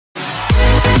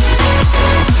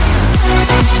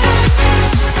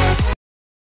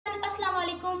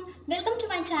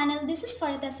Channel, this is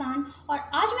Farhat एहसान और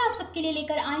आज मैं आप सबके लिए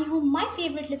लेकर आई हूँ माय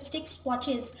फेवरेट लिपस्टिक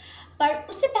स्वॉचेस। पर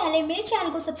उससे पहले मेरे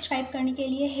चैनल को सब्सक्राइब करने के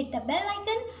लिए हिट द बेल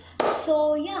आइकन।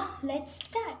 सो या लेट्स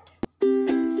स्टार्ट।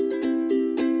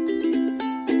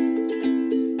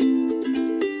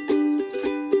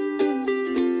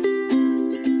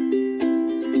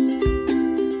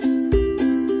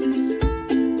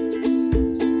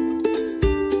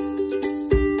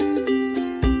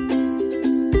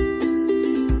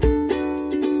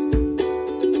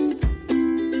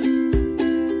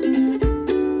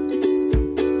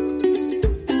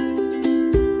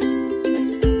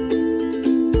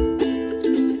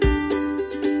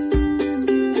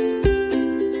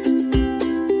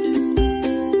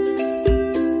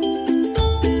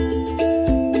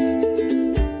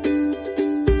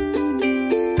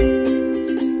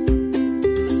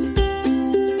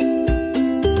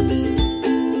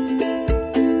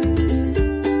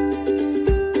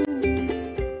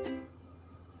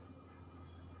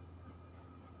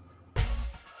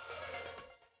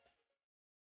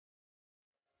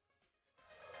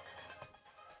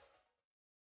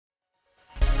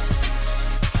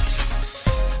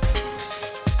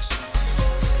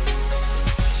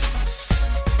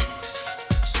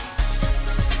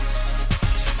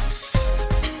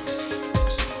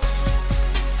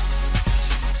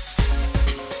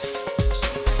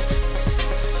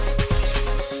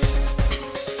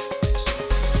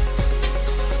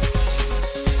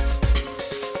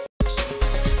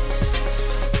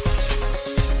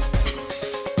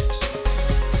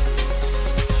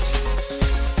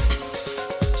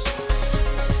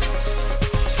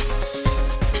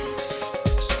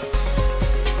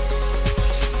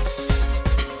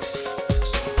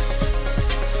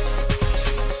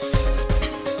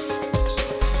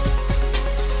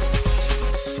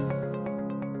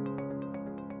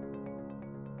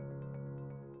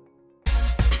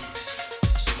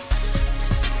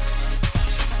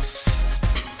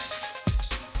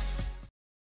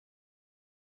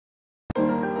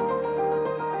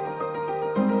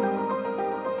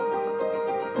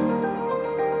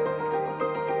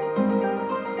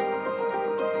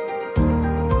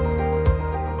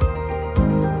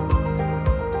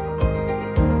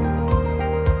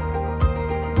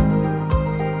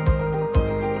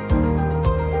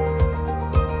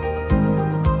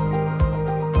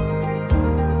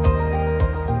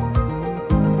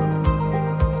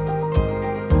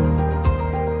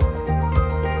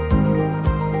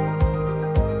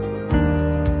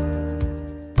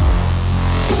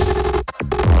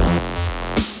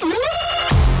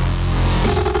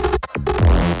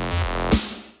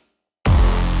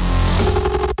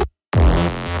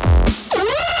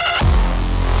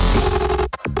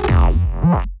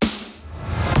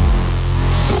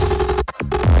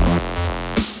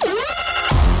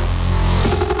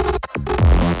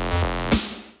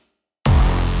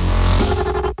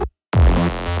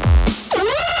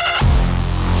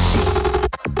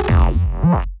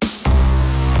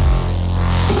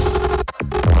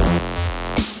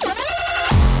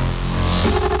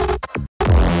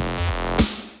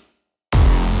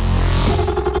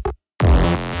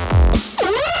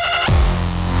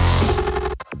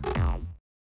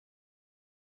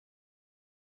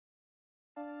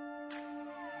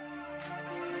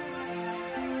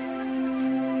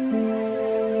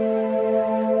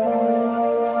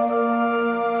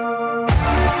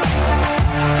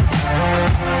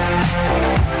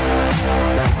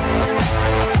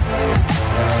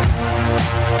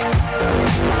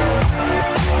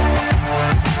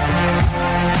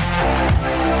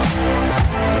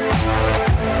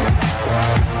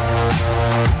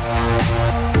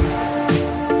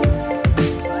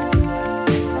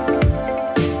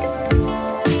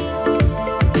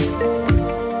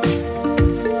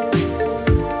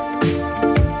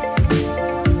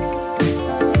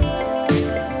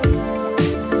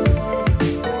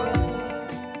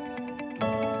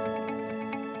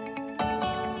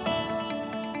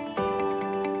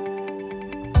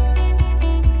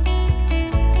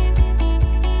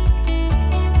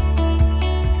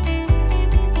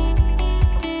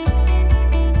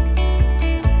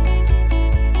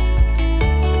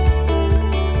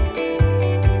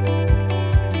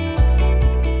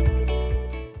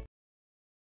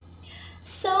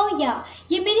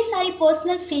 ये मेरी सारी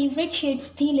पर्सनल फेवरेट शेड्स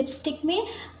थी लिपस्टिक में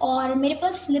और मेरे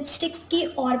पास लिपस्टिक्स की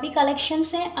और भी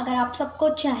कलेक्शंस हैं। अगर आप सबको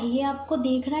चाहिए, आपको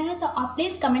देखना है तो आप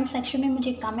प्लीज़ कमेंट सेक्शन में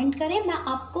मुझे कमेंट करें, मैं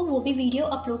आपको वो भी वीडियो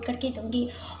अपलोड करके दूँगी।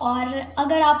 और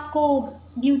अगर आपको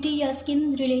ब्यूटी या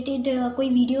स्किन रिलेटेड कोई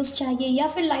वीडियोस चाहिए या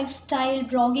फिर लाइफस्टाइल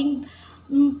ब्लॉगिंग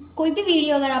कोई भी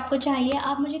वीडियो अगर आपको चाहिए,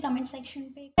 आप मुझे कमेंट सेक्शन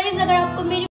पे गाइस, अगर आपको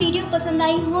मेरी वीडियो पसंद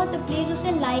आई हो तो प्लीज़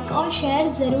उसे लाइक और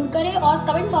शेयर ज़रूर करें और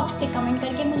कमेंट बॉक्स पे कमेंट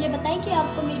करके मुझे बताएं कि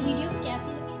आपको मेरी वीडियो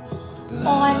कैसी लगी।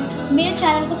 और मेरे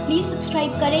चैनल को प्लीज़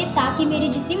सब्सक्राइब करें ताकि मेरी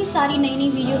जितनी भी सारी नई नई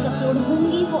वीडियोस अपलोड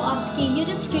होंगी वो आपके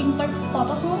यूट्यूब स्क्रीन पर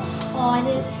पॉपअप हो।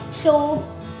 और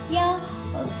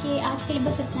ओके, आज के लिए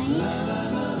बस इतना ही।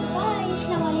 बाय,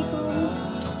 अस्सलाम वालेकुम।